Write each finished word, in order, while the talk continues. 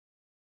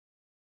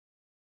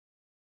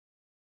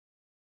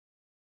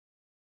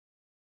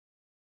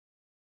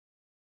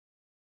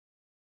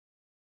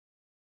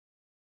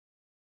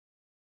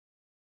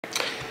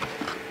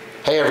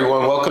Hey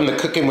everyone, welcome to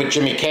Cooking with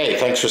Jimmy K.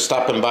 Thanks for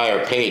stopping by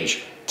our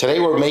page.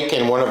 Today we're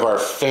making one of our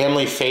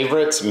family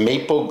favorites,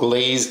 maple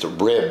glazed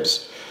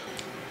ribs.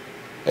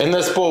 In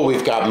this bowl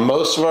we've got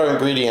most of our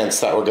ingredients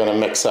that we're going to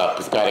mix up.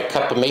 We've got a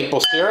cup of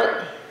maple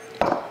syrup,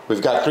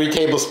 we've got 3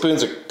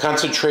 tablespoons of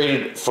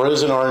concentrated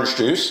frozen orange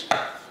juice,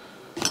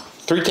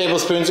 3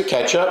 tablespoons of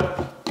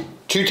ketchup,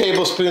 2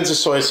 tablespoons of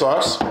soy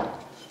sauce,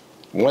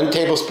 1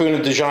 tablespoon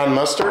of Dijon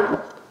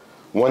mustard,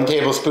 1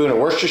 tablespoon of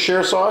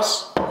Worcestershire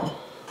sauce,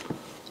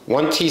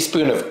 1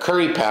 teaspoon of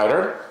curry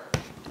powder,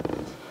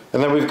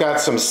 and then we've got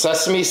some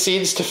sesame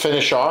seeds to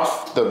finish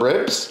off the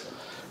ribs.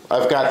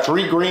 I've got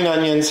 3 green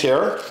onions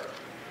here,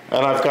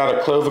 and I've got a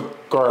clove of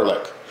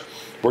garlic.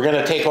 We're going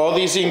to take all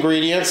these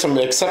ingredients,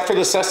 except for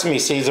the sesame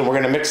seeds, and we're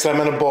going to mix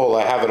them in a bowl.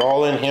 I have it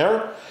all in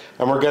here,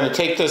 and we're going to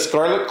take this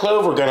garlic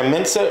clove, we're going to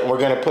mince it, and we're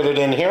going to put it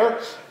in here,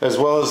 as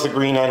well as the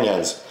green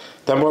onions.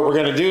 Then what we're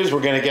going to do is we're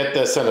going to get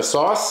this in a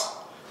sauce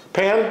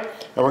pan,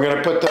 and we're going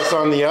to put this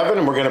on the oven,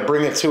 and we're going to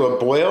bring it to a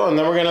boil, and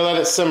then we're going to let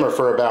it simmer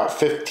for about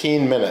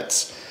 15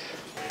 minutes.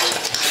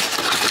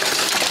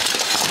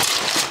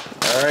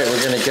 Alright,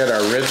 we're going to get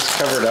our ribs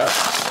covered up,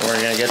 and we're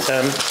going to get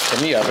them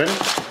in the oven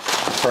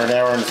for an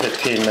hour and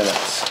 15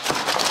 minutes.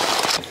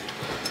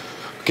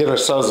 Get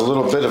ourselves a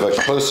little bit of a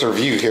closer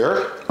view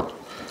here.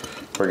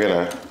 We're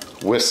going to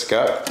whisk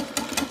up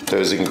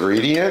those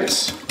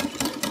ingredients.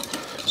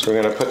 So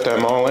we're going to put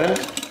them all in.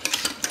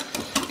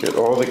 Get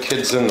all the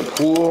kids in the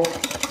pool.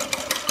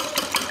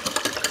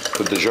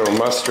 The Dijon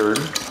mustard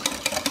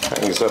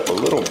hangs up a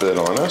little bit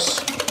on us.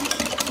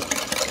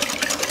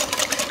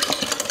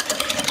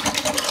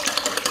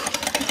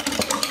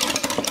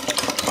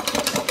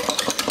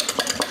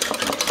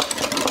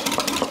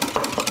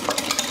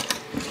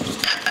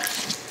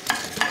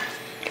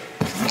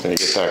 Gonna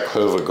get that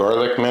clove of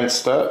garlic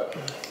minced up.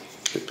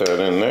 Get that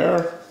in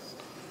there.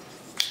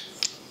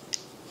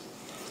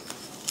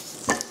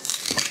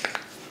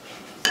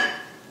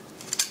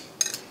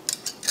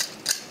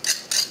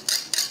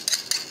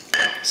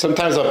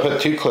 Sometimes I'll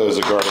put 2 cloves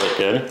of garlic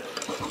in,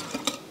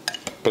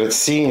 but it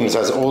seems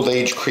as old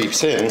age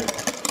creeps in,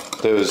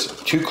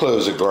 those 2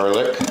 cloves of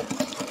garlic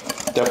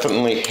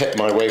definitely hit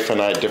my wife and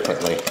I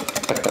differently.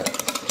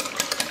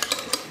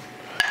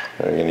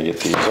 I'm going to get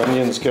these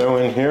onions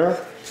going here.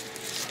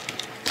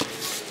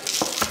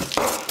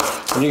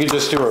 And you can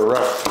just do a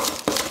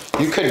rough,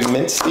 you could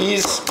mince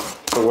these,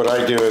 but what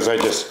I do is I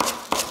just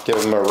give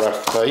them a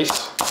rough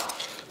dice,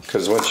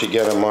 because once you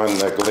get them on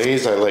the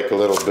glaze, I like a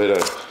little bit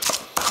of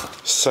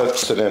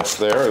substance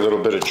there, a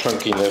little bit of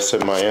chunkiness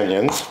in my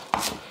onions,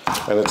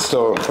 and it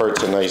still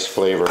imparts a nice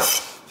flavor.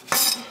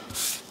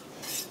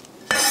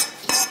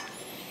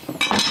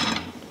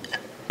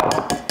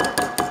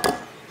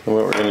 And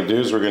what we're going to do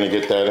is we're going to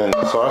get that in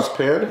the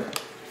saucepan.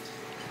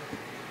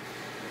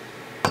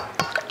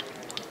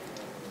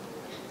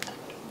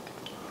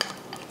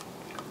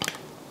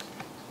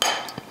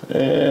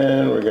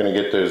 And we're going to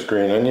get those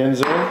green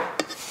onions in,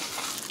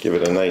 give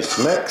it a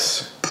nice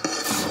mix.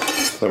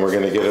 Then we're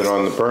going to get it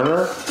on the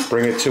burner,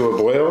 bring it to a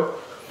boil,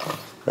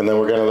 and then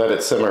we're going to let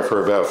it simmer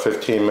for about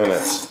 15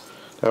 minutes.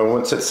 Now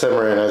once it's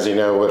simmering, as you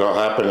know, what will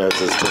happen is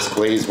this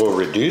glaze will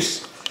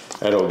reduce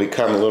and it will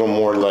become a little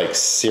more like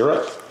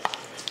syrup,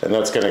 and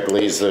that's going to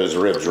glaze those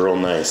ribs real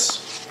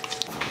nice.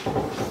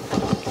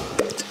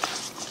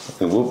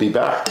 And we'll be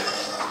back.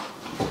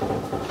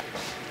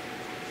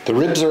 The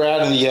ribs are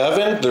out of the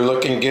oven, they're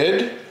looking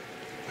good.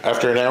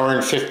 After an hour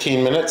and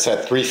 15 minutes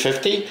at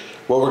 350,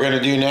 what we're going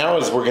to do now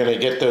is we're going to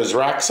get those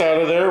racks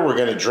out of there, we're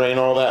going to drain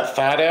all that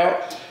fat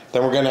out,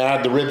 then we're going to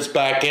add the ribs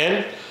back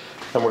in,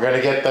 and we're going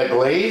to get that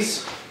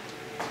glaze.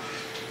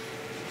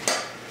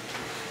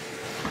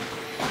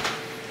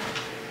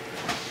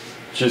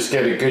 Just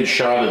get a good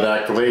shot of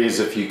that glaze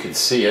if you can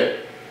see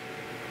it.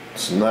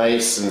 It's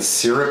nice and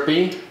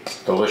syrupy,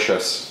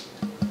 delicious.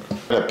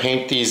 I'm going to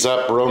paint these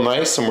up real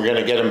nice, and we're going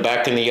to get them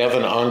back in the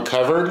oven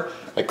uncovered.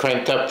 I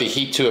cranked up the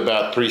heat to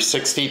about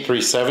 360,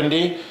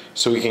 370,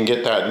 so we can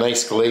get that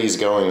nice glaze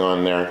going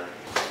on there.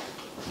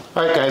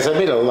 Alright guys, I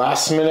made a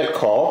last minute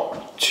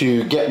call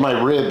to get my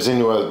ribs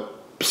into a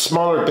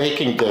smaller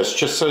baking dish,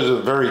 just so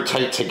they're very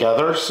tight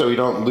together, so we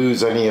don't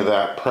lose any of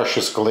that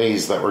precious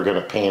glaze that we're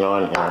going to paint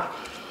on here.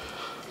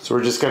 So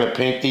we're just going to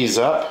paint these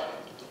up.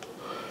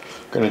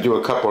 Going to do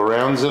a couple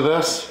rounds of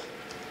this,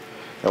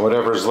 and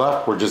whatever's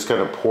left we're just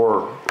going to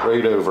pour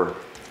right over.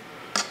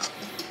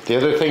 The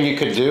other thing you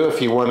could do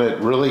if you want it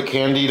really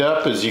candied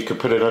up is you could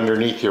put it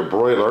underneath your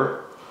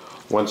broiler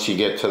once you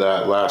get to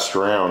that last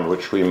round,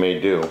 which we may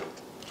do.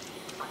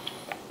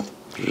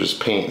 We're just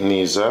painting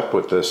these up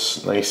with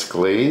this nice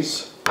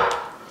glaze.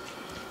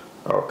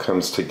 All it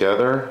comes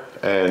together,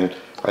 and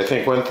I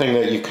think one thing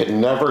that you could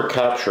never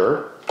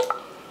capture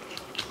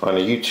on a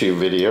YouTube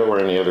video, or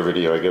any other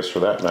video I guess for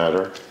that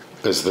matter,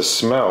 is the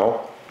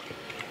smell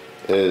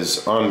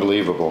is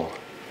unbelievable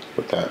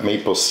with that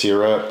maple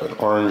syrup and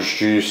orange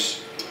juice.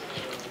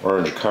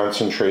 Orange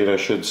concentrate, I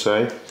should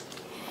say.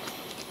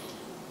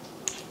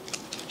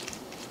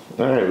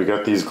 Alright, we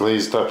got these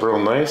glazed up real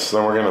nice.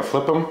 Then we're going to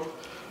flip them,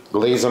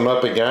 glaze them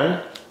up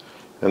again,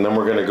 And then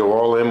we're gonna go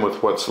all in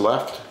with what's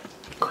left.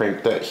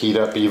 Crank that heat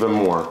up even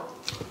more.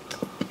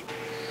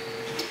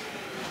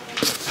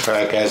 All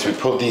right guys, we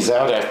pulled these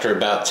out after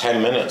about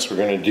 10 minutes. We're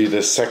gonna do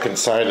this second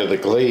side of the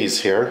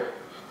glaze here.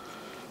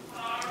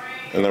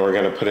 And then we're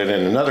gonna put it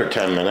in another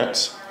 10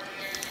 minutes.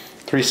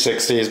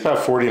 360 is about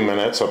 40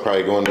 minutes. I'll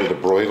probably go into the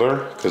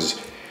broiler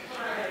because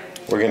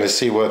we're gonna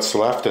see what's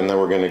left, and then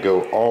we're gonna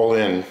go all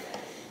in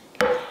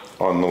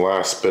on the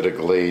last bit of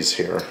glaze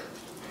here.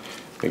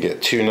 We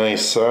get 2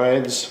 nice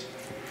sides,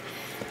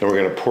 and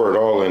we're gonna pour it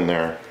all in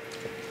there.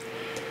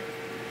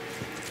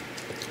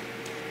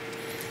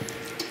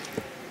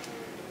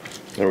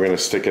 And we're going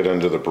to stick it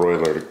under the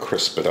broiler to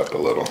crisp it up a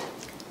little.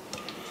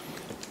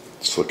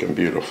 It's looking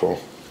beautiful.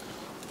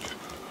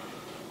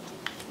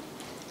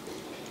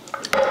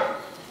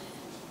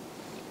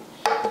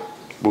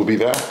 We'll be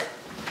back.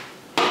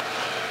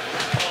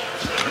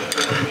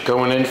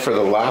 Going in for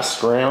the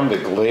last round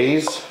of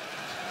glaze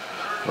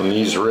on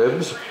these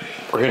ribs.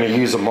 We're going to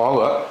use them all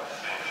up.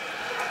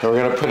 And we're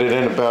going to put it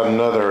in about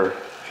another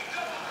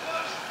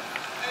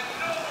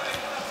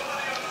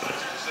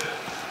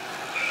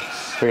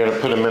We're going to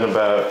put them in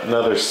about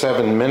another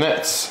 7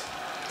 minutes,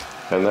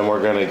 and then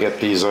we're going to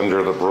get these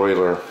under the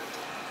broiler.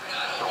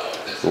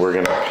 We're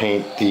going to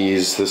paint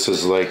these. This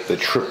is like the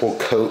triple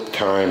coat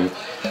time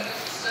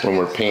when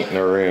we're painting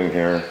a room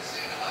here.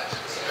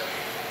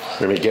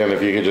 And again,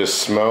 if you could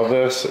just smell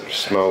this, it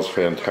smells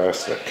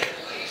fantastic.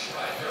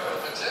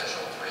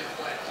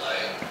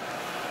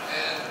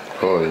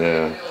 Oh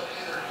yeah.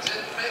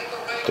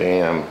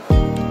 Damn.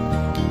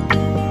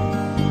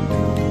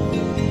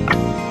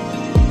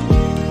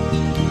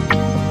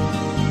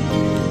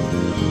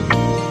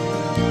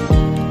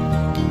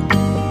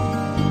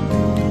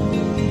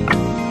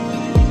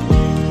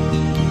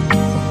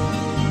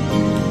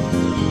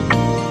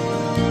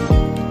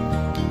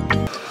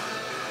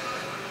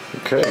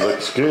 Okay,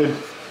 looks good.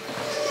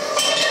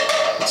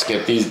 Let's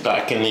get these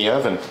back in the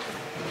oven.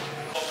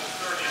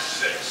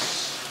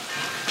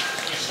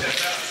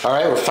 All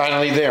right, we're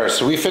finally there.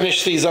 So we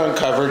finished these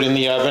uncovered in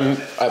the oven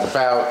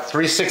about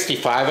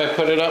 365 I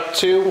put it up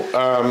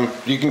to.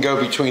 You can go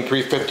between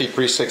 350,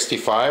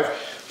 365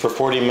 for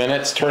 40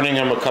 minutes, turning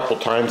them a couple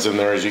times in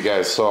there as you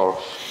guys saw.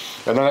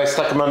 And then I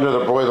stuck them under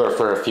the broiler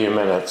for a few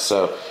minutes.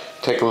 So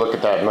take a look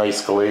at that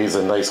nice glaze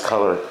and nice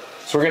color.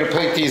 So we're gonna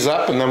plate these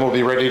up and then we'll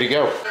be ready to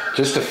go.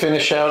 Just to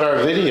finish out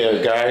our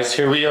video, guys,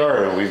 here we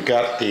are. We've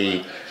got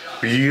the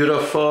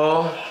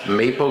beautiful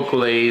maple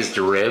glazed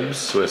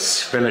ribs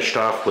finished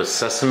off with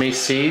sesame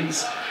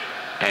seeds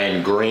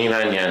and green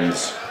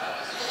onions.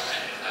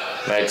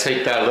 And I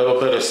take that little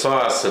bit of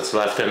sauce that's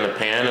left in the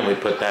pan and we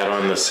put that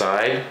on the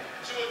side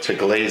to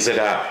glaze it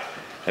up.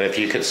 And if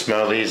you could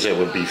smell these, it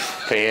would be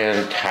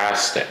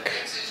fantastic.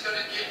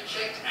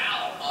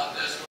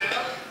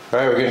 All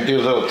right, we're gonna do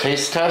a little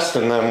taste test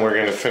and then we're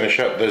gonna finish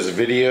up this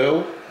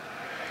video.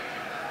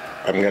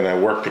 I'm gonna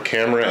work the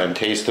camera and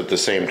taste at the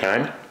same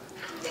time.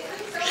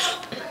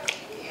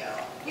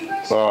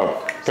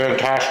 Oh,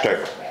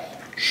 fantastic.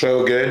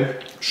 So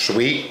good,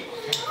 sweet,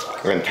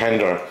 and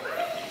tender.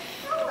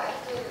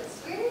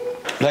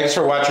 Thanks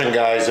for watching,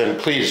 guys, and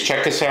please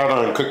check us out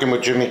on Cooking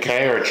with Jimmy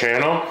K, our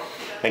channel,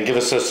 and give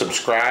us a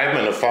subscribe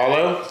and a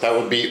follow. That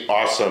would be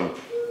awesome.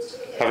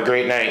 Have a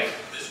great night.